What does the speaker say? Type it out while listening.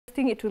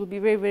think it will be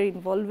very, very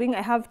involving.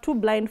 I have 2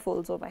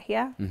 blindfolds over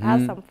here. I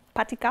have some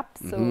party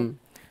cups, so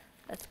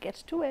let's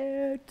get to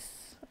it.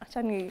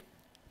 Achani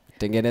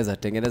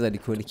tengeneza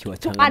diko nikiwa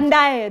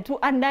changa.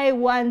 Tuandae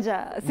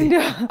uwanja, si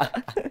ndio?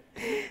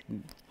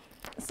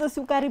 So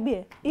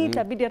siukaribie. Hii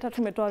itabidi hata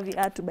tumetoa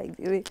viatu by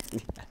the way.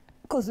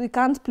 Because we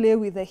can't play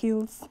with the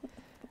heels.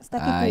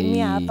 Sitaki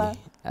kuumia hapa.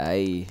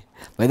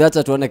 By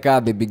that tuone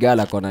kama baby girl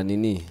akona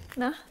nini?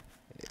 Na?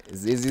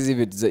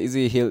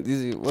 Easy heel,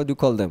 what do you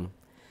call them?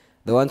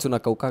 The ones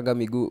unakaukanga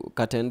miguu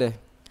katende?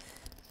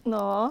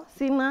 No,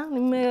 sina.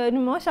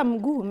 Nimeosha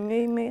mguu.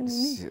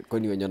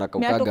 Kwani wenye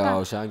unakaukaga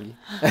waoshangi?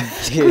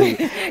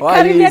 Why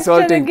are you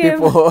insulting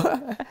people?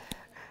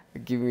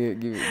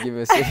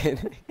 Give a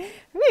second.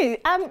 Me,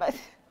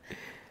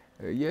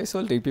 you're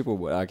insulting people,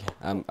 but okay.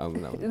 I'm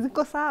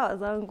ziko sawa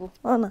zangu.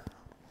 Ona.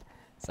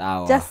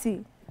 Sawa. Just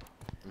see.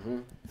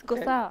 Ziko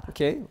sawa.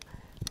 Okay.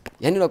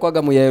 Yani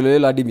unakuaga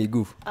muyelelo hadi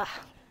miguu.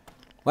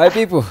 My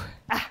people.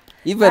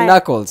 Even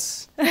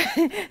knuckles.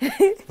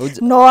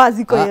 No,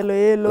 ziko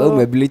yellow. Wewe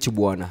umebleach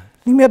bwana.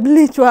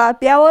 Nimebleach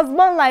wapi? I was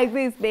born like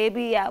this,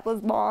 baby. I was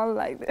born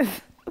like this.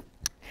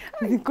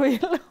 Ziko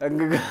yellow.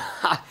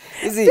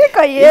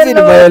 Ziko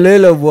yellow. Ni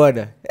yellow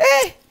bwana.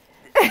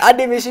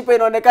 Hadi mishipa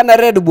inaonekana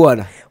red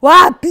bwana.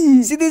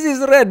 Wapi? See, this is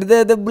red.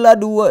 The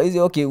blood is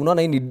okay.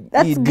 Unaona hii ni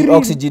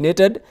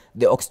deoxygenated,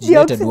 the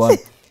oxygenated one.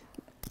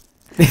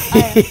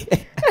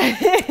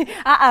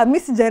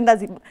 Miss Jenda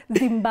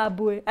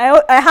Zimbabwe.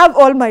 I have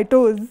all my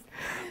toes.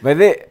 But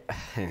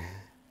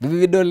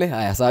bibi dole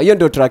haya sawa. Hiyo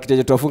ndio track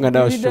yetu tufunga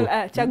nayo show.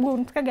 Chagua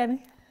unataka gani?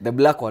 The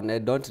black one. I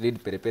don't read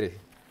pere.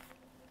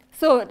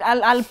 So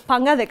I'll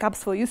panga the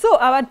cups for you. So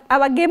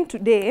our game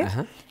today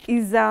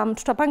is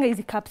tutapanga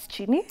hizi cups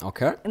chini.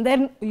 Okay. And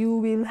then you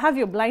will have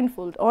your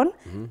blindfold on.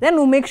 Then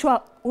we'll make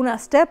sure una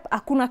step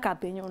hakuna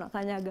cup yenye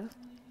unakanyaga.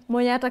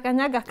 Mwenye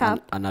atakanyaga cup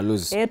ana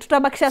lose.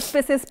 Tutabakisha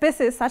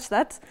spaces such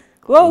that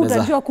wewe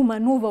utajua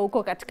kumanuva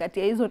huko katikati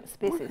ya hizo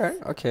spaces.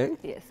 Okay.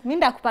 Yes. Mimi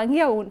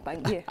ndakupangia wewe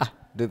unipangie.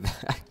 Do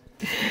that.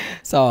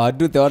 So I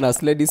do the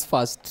honors ladies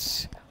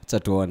first. Acha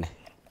tuone.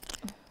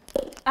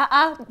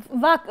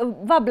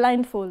 Va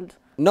blindfold.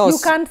 No, you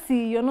can't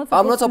see. You're not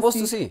supposed, I'm not supposed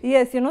to see.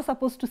 Yes, you're not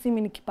supposed to see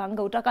me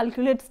nikipanga.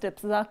 Uta-calculate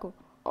steps zako.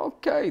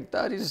 Okay,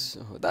 that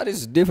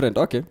is different.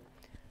 Okay.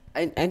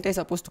 Ain't I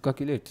supposed to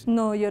calculate?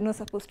 No, you're not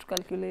supposed to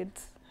calculate.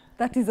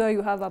 That is why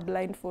you have a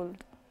blindfold.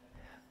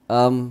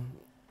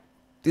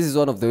 This is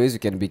one of the ways you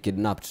can be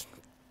kidnapped.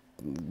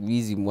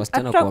 Wizi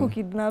mwasichana kwa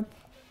kidnap.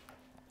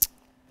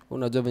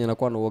 Unajua venye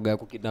nakuwa na uoga ya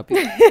kukidnap.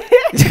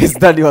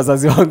 Study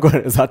wazazi wangu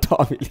za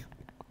toa milioni.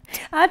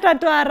 Hata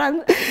toa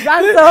ransom.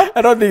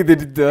 I don't think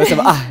they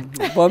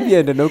mwambie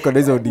ende na uko na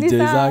hizo DJ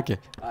zake.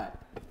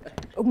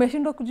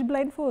 Umeshindwa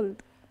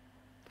kujiblindfold.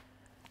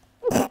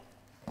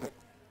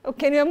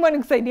 Okay, niamua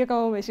nikusaidie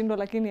kama umeshindwa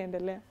lakini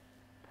endelea.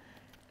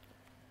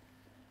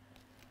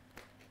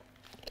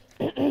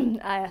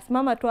 Aya,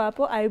 simama tu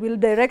hapo. I will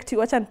direct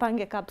you. Acha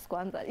nipange cups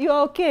kwanza. You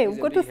are okay?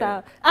 Uko tu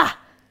sawa.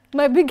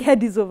 My big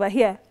head is over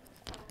here.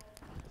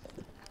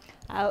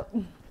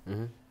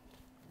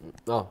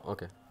 Oh,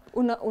 okay.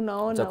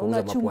 Unaona,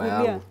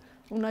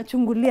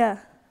 unachungulia.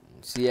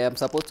 See, I'm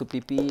supposed to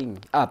peeping.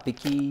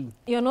 Picking.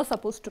 You're not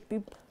supposed to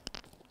peep.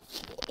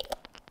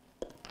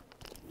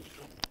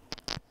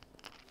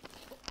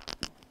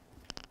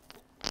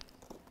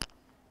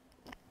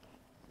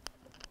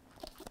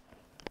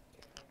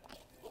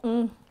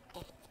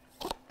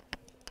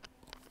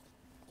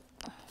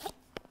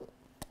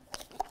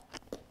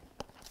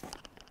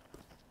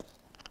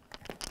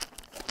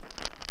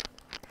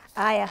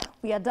 Aya,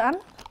 we are done.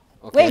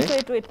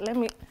 Okay. Wait. Let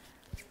me.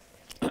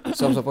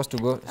 So I'm supposed to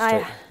go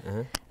straight.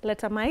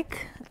 Let a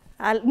mic.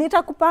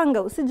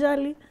 Nitakupanga,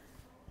 usijali.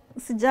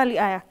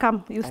 Aya,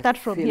 come. You start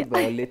from here. I feel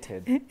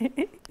violated.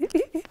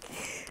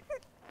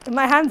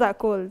 My hands are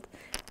cold.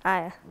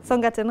 Aya,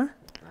 songa tena.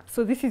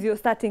 So this is your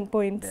starting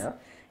point. Yeah.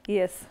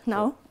 Yes.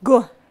 Now,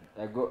 go.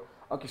 I go.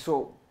 Okay,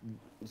 so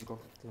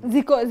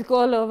Ziko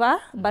all over,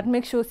 but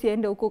make sure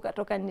siende huko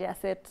katoka nje ya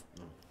set.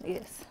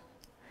 Yes.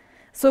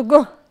 So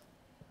go.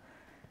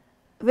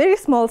 Very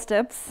small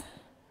steps.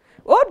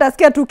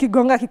 Utasikia tu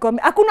kigonga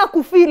kikombe. Hakuna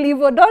kufeel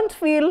hivyo. Don't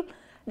feel.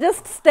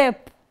 Just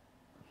step.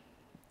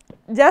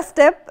 Just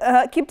step.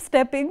 Keep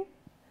stepping.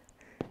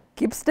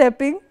 Keep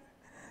stepping.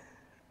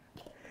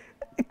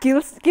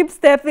 Keep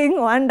stepping.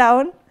 1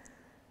 down.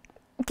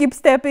 Keep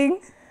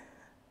stepping.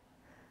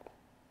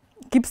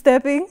 Keep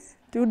stepping.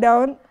 2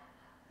 down.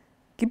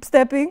 Keep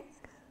stepping.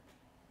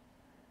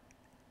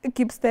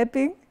 Keep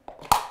stepping.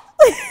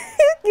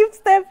 Keep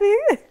stepping.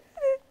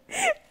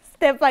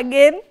 Step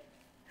again.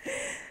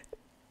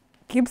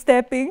 Keep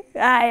stepping.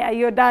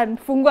 You're done.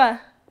 Fungua.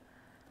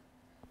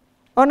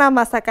 Ona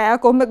masaka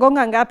yako.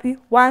 Umegonga ngapi?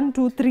 1,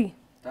 2, 3.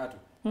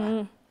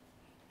 3.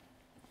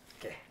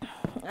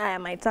 Okay.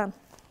 My turn.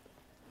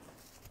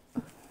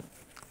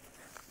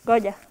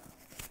 Goja.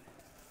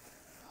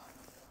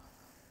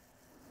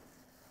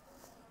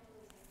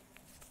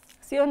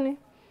 Sioni.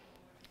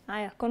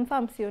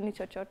 Confirm sioni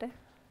chochote.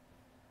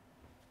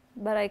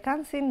 But I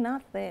can't see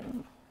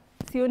nothing.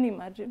 Sioni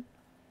imagine.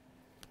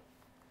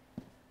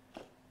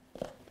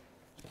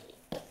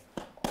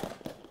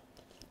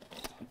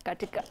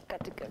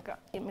 Katika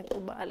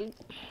imekubali.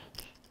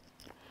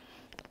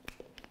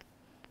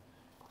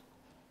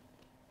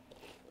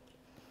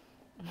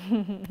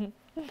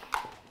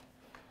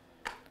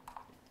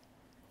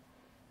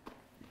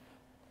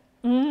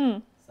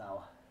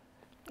 Sawa.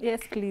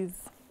 Yes, please.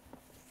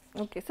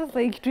 Okay, sasa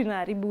hii kitu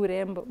inaharibu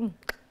urembo.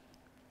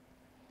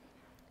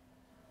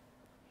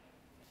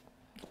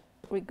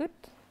 We good?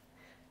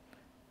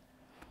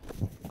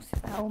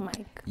 Usisahau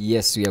mic.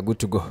 Yes, we are good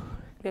to go.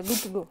 We are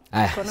good to go.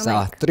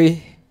 Sawa.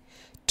 3,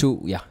 2,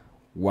 yeah.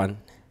 1,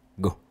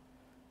 go.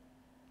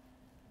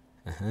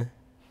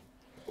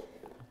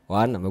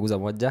 1, ameguza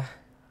moja.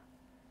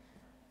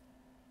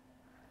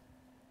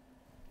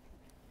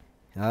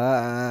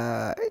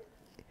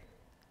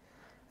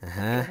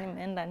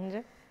 Nimeenda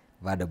nje.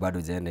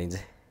 Bado jaenda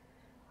nje.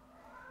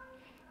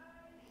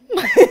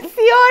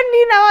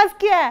 Sioni na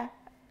wasikia.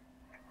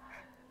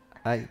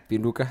 Hai,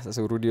 pinduka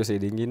sasa urudi hiyo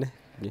side nyingine.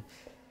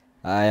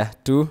 Haya,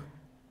 2.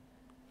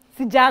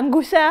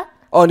 Sijaangusha.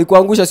 Oh, ni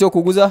kuangusha sio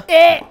kuguza?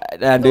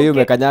 Ndio hiyo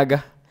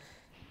umekanyaga.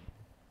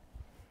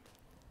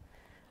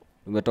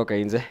 Umetoka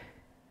nje.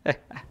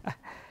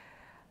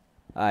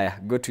 Haya,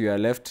 go to your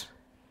left.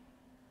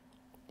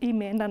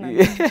 Imeenda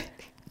na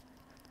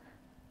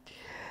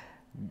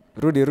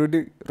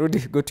Rudi,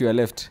 go to your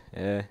left.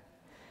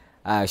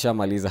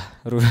 Shamaliza.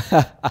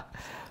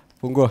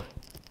 Fungua.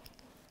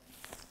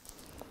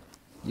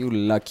 You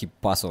lucky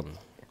person.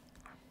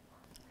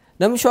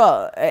 I'm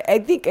sure I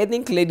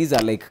think ladies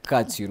are like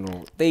cats, you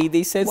know.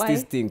 They sense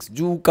these things.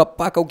 Juu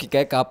kapaka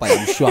ukikaeka hapa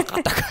I'm sure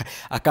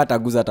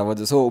akataguza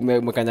tamoja. So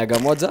umekanyaga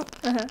moja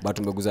but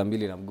umeguza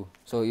mbili na mguu.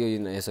 So hiyo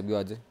inahesabiwa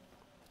aje?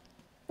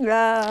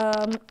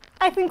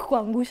 I think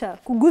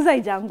kuguza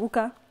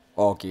ijaanguka.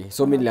 Okay.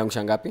 So mimi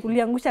niliangusha ngapi?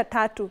 Uliangusha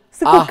 3.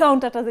 Siku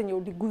count hata zenye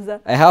uliguza.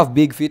 I have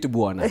big feet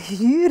bwana.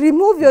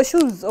 Remove your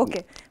shoes.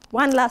 Okay.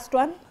 One last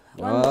one.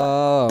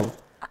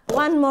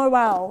 One more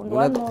round.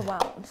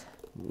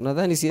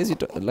 Nadhani siwezi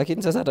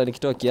lakini sasa hata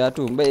nikitoa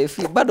kiatu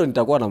bado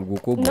nitakuwa na mguu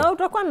kubwa. Na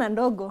utakuwa na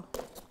ndogo.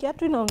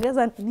 Kiatu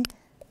inaongeza nini?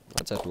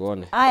 Acha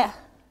tuone. Haya.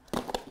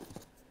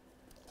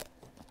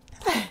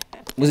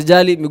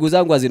 Msijali miguu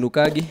zangu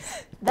hazinukagi.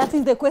 That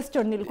is the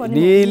question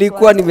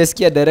nilikuwa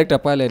nimesikia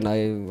director pale na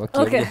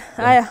wakiongea. Okay,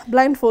 haya,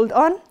 blindfold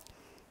on.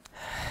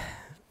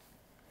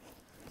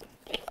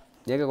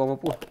 Yeke kwa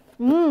mapua.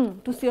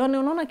 Tusione,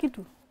 unaona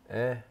kitu?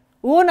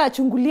 Uona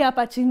chungulia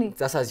hapa chini.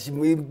 Sasa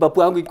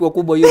mapua yangu ikiwa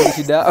kubwa hiyo ni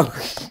shida.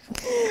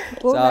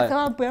 Sawa,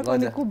 kama mapua yako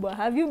ni kubwa.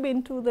 Have you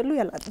been to the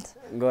Luyaland?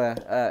 Ngoja.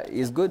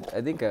 It's good.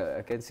 I think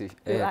I can see.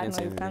 I can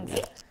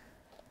see.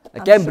 I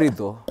can't breathe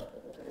though.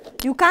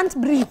 You can't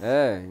breathe.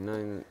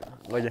 No.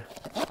 Ngoja.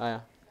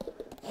 Haya.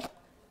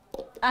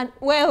 And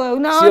wewe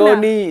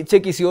unaona?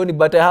 Sioni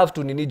but I have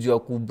to need you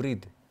to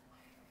breathe.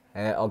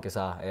 Okay,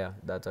 sawa. Yeah,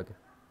 that's okay.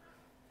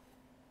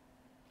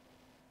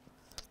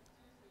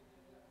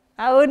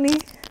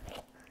 Aoni.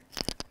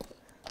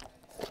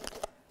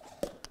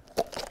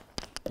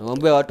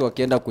 Naomba watu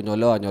wakienda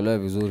kunyolewa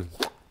vizuri.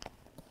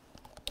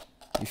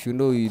 If you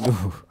know, you know.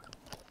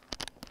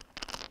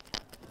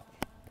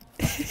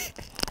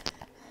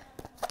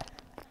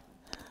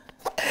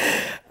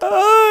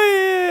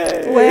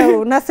 Wewe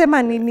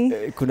unasema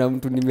nini? Kuna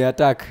mtu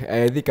nimeattack.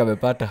 I think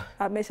amepata.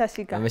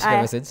 Ameshashika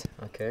message.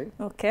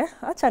 Okay.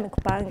 Acha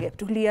nikupange.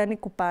 Tulia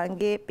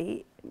nikupange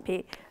pe.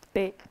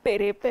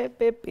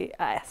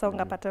 Aya,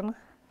 songa patana.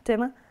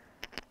 Tena.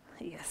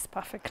 Yes,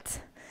 perfect.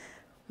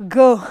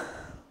 Go.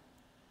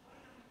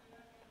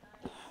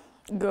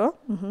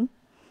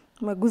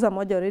 Maguza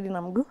moja already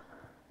na mguu.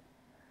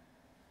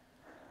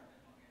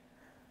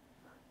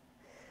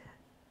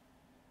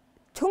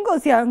 Chunga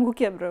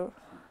usianguke bro.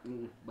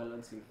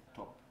 Balancing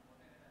top.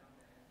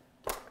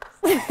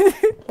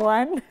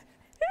 1.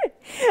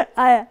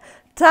 Aya,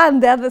 turn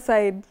the other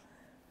side.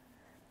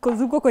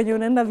 Kuzuko kwenye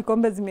unaenda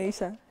vikombe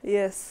zimeisha.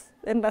 Yes,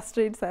 enda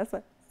straight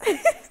sasa.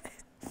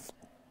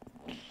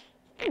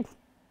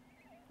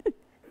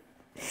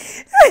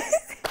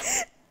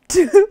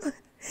 2.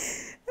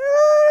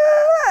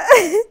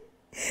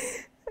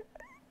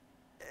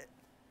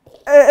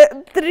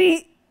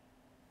 3.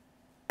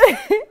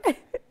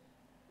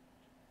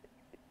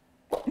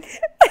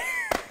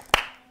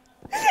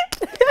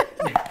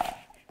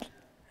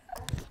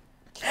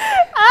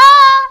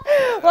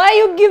 Why are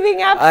you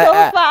giving up so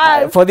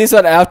fast? For this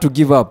one, I have to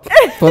give up.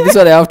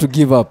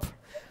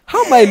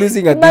 How am I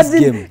losing at this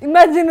game?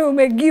 Imagine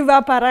ume give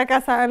up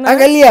haraka sana.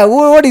 Angalia,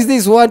 what is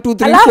this? 1, 2,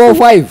 3, 4,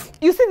 5.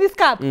 You see this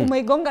cup?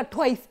 Umeigonga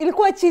twice.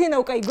 Ilikuwa chini na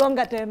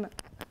ukaigonga tena.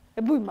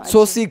 Hebu imagine.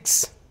 So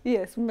 6.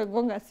 Yes,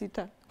 umegonga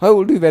 6. How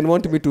would you even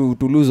want me to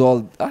lose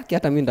all?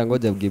 Hata mimi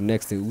ndangoja game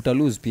next. Uta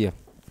lose pia.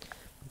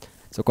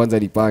 So kwanza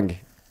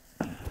nipange.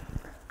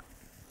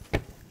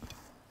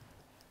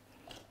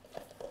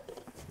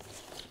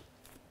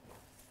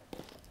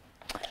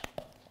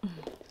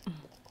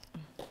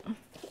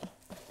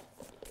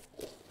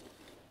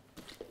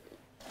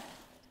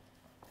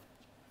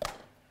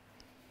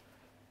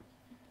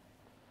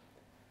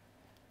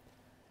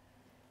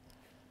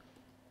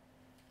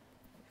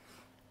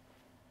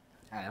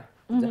 Haya.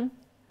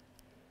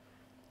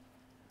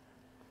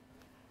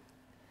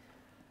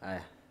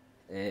 Haya.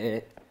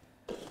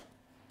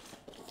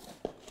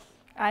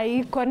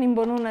 Ai, kwani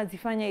mbona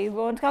unazifanya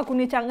hivyo? Unataka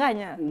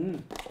kunichanganya?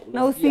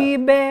 Na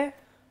usiibe.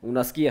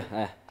 Unasikia?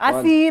 Haya.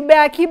 Asiibe,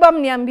 akiba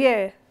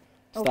mniambie.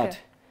 Start.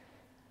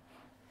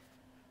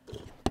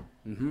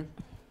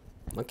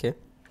 Okay.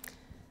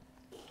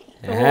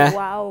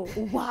 Oh,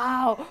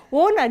 wow.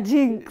 Uona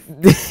jinx.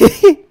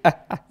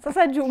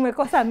 Sasa juu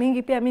umekosa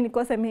mingi pia mimi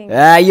nikose mingi.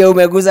 Hiyo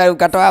umeguza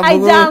ukatoa mguu.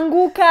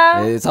 Haijaanguka.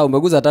 Sasa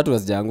umeguza 3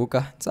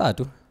 hazijaanguka. Sawa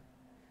tu.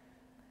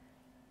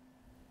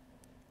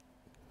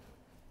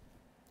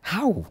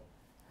 How?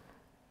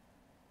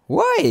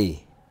 Why?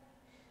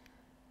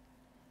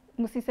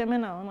 Msiseme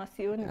na mama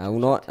sioni.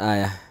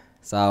 Haya.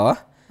 Sawa.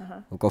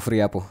 Uko free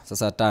hapo.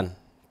 Sasa turn.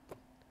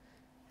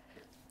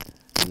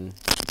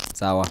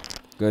 Sawa.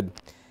 Good.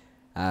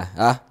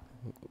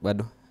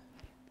 Bado.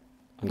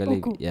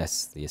 Angalia.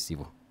 Yes,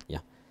 hivyo.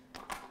 Yeah.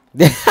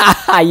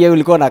 Yeye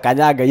ulikuwa na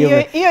kanyaga hiyo.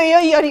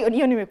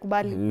 Hiyo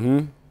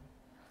nimekubali.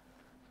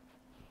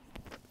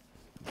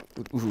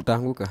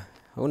 Utaanguka.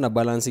 Hauna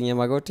balancing ya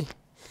magoti?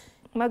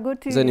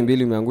 Magoti. Hizo ni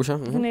mbili umeangusha.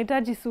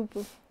 Zinahitaji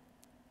supu.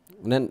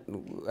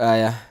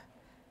 Haya.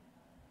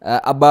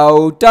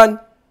 About turn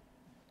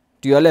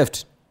to your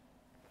left.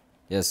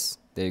 Yes,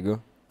 there you go.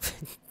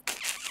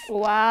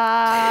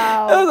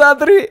 Wow. Those are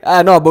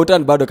 3. No, about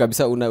turn bado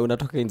kabisa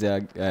unatoka nje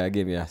ya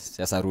game ya.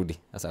 Sasa rudi.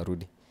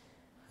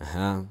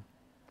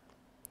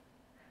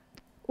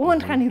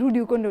 Unataka nirudi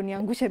huko ndo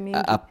niangushe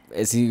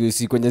mingi.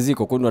 Si kwenye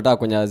ziko, kwani unataka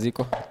kwenye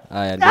ziko?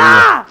 Haya ndio.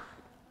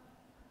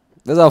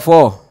 Those are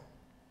 4.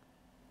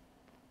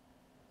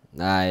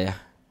 Haya.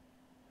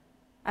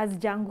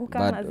 Azijanguka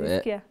kama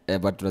zisikia.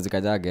 But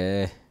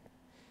tunazikajaga.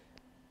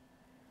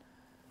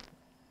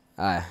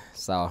 Haya,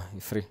 sawa,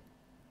 you free.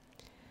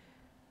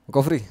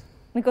 Uko free?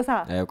 Niko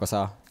sawa? Uko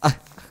sawa.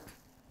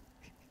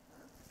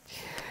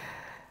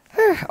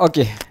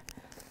 Okay.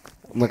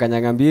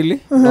 Umekanyanga 2,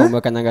 na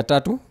umekanyanga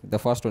 3. The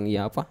first one hii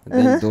hapa,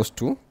 then those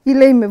 2.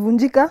 Ile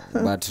imevunjika.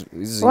 But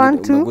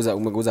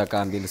umeguza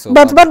kaa 2 so.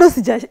 But bado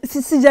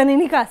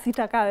sijaninika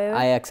sita ka wewe.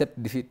 I accept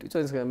defeat. Which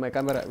one is my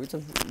camera? Which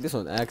one? This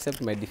one. I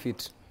accept my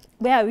defeat.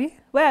 Where are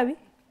we?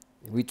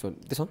 Which one?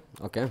 This one?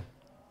 Okay.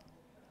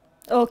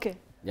 Okay.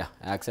 Yeah,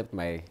 I accept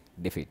my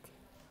defeat.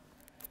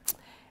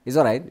 It's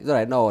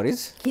alright. No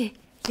worries. Yeah.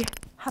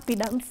 Happy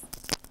dance.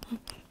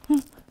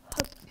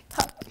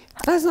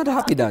 That's not a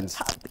happy dance.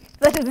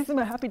 This is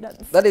my happy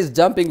dance. That is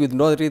jumping with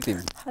no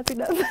rhythm. Happy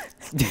dance.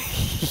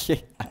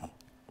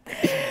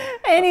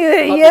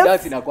 Anyway, happy yes.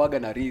 Dance inakuaga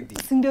na rhythm.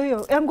 Si ndio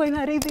hiyo? Yangu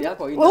ina rhythm.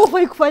 Wewe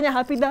ufai kufanya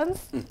happy dance.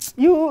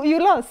 You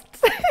lost.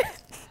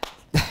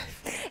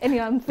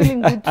 Anyway, I'm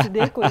feeling good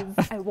today because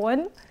I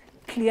won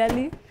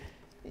clearly.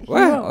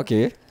 Well,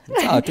 okay.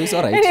 It's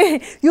alright.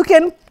 Anyway, you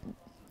can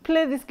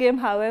play this game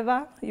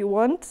however you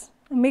want.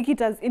 Make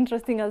it as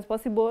interesting as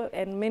possible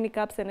and many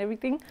cups and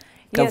everything.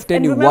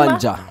 Tafuteni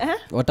uwanja.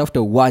 Watafute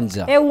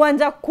uwanja.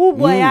 Uwanja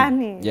kubwa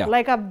yani. Yeah.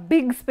 Like a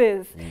big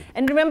space.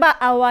 And remember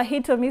our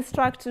hit or miss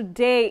track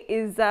today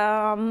is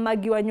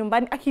Magiwa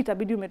Nyumbani.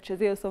 Itabidi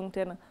umechezea hiyo song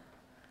tena.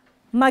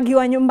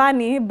 Magiwa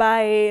Nyumbani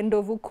by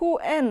Ndovuku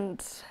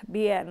and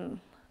BN,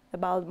 the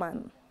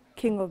Baldman,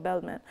 King of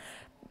Baldman.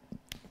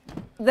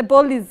 The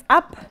ball is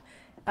up.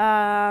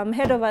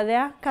 Head over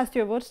there, cast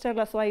your vote, tell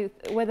us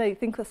whether you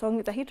think the song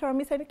is a hit or a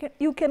miss. And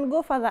you can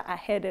go further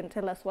ahead and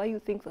tell us why you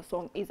think the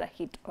song is a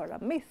hit or a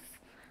miss.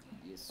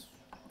 Yes.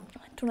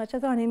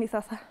 Tunacheza nini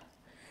sasa?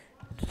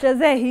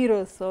 Tucheze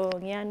hero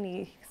song,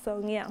 yani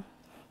song ya.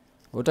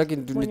 Utaki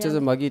nicheze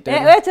Magi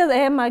tena? Wewe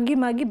cheza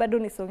Magi bado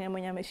ni song ya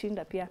mwenye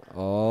ameshinda pia.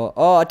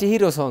 Ati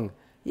hero song.